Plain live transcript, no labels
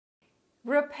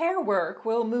Repair work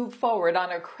will move forward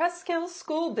on a Cresskill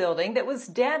school building that was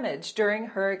damaged during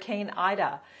Hurricane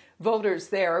Ida. Voters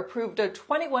there approved a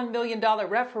 $21 million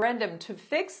referendum to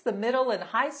fix the middle and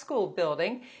high school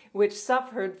building, which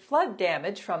suffered flood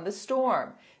damage from the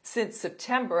storm. Since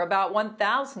September, about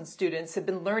 1,000 students have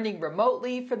been learning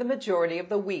remotely for the majority of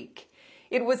the week.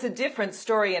 It was a different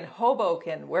story in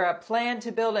Hoboken, where a plan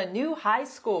to build a new high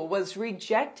school was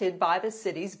rejected by the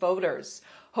city's voters.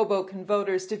 Hoboken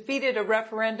voters defeated a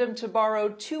referendum to borrow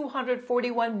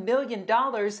 $241 million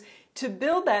to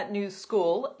build that new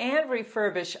school and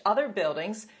refurbish other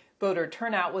buildings. Voter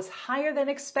turnout was higher than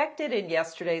expected in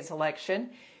yesterday's election.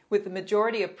 With the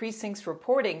majority of precincts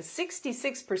reporting,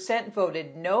 66%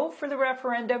 voted no for the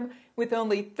referendum, with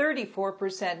only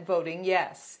 34% voting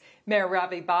yes. Mayor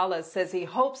Ravi Bala says he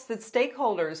hopes that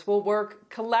stakeholders will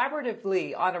work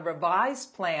collaboratively on a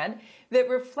revised plan that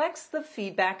reflects the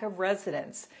feedback of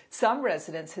residents. Some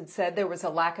residents had said there was a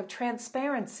lack of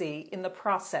transparency in the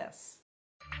process.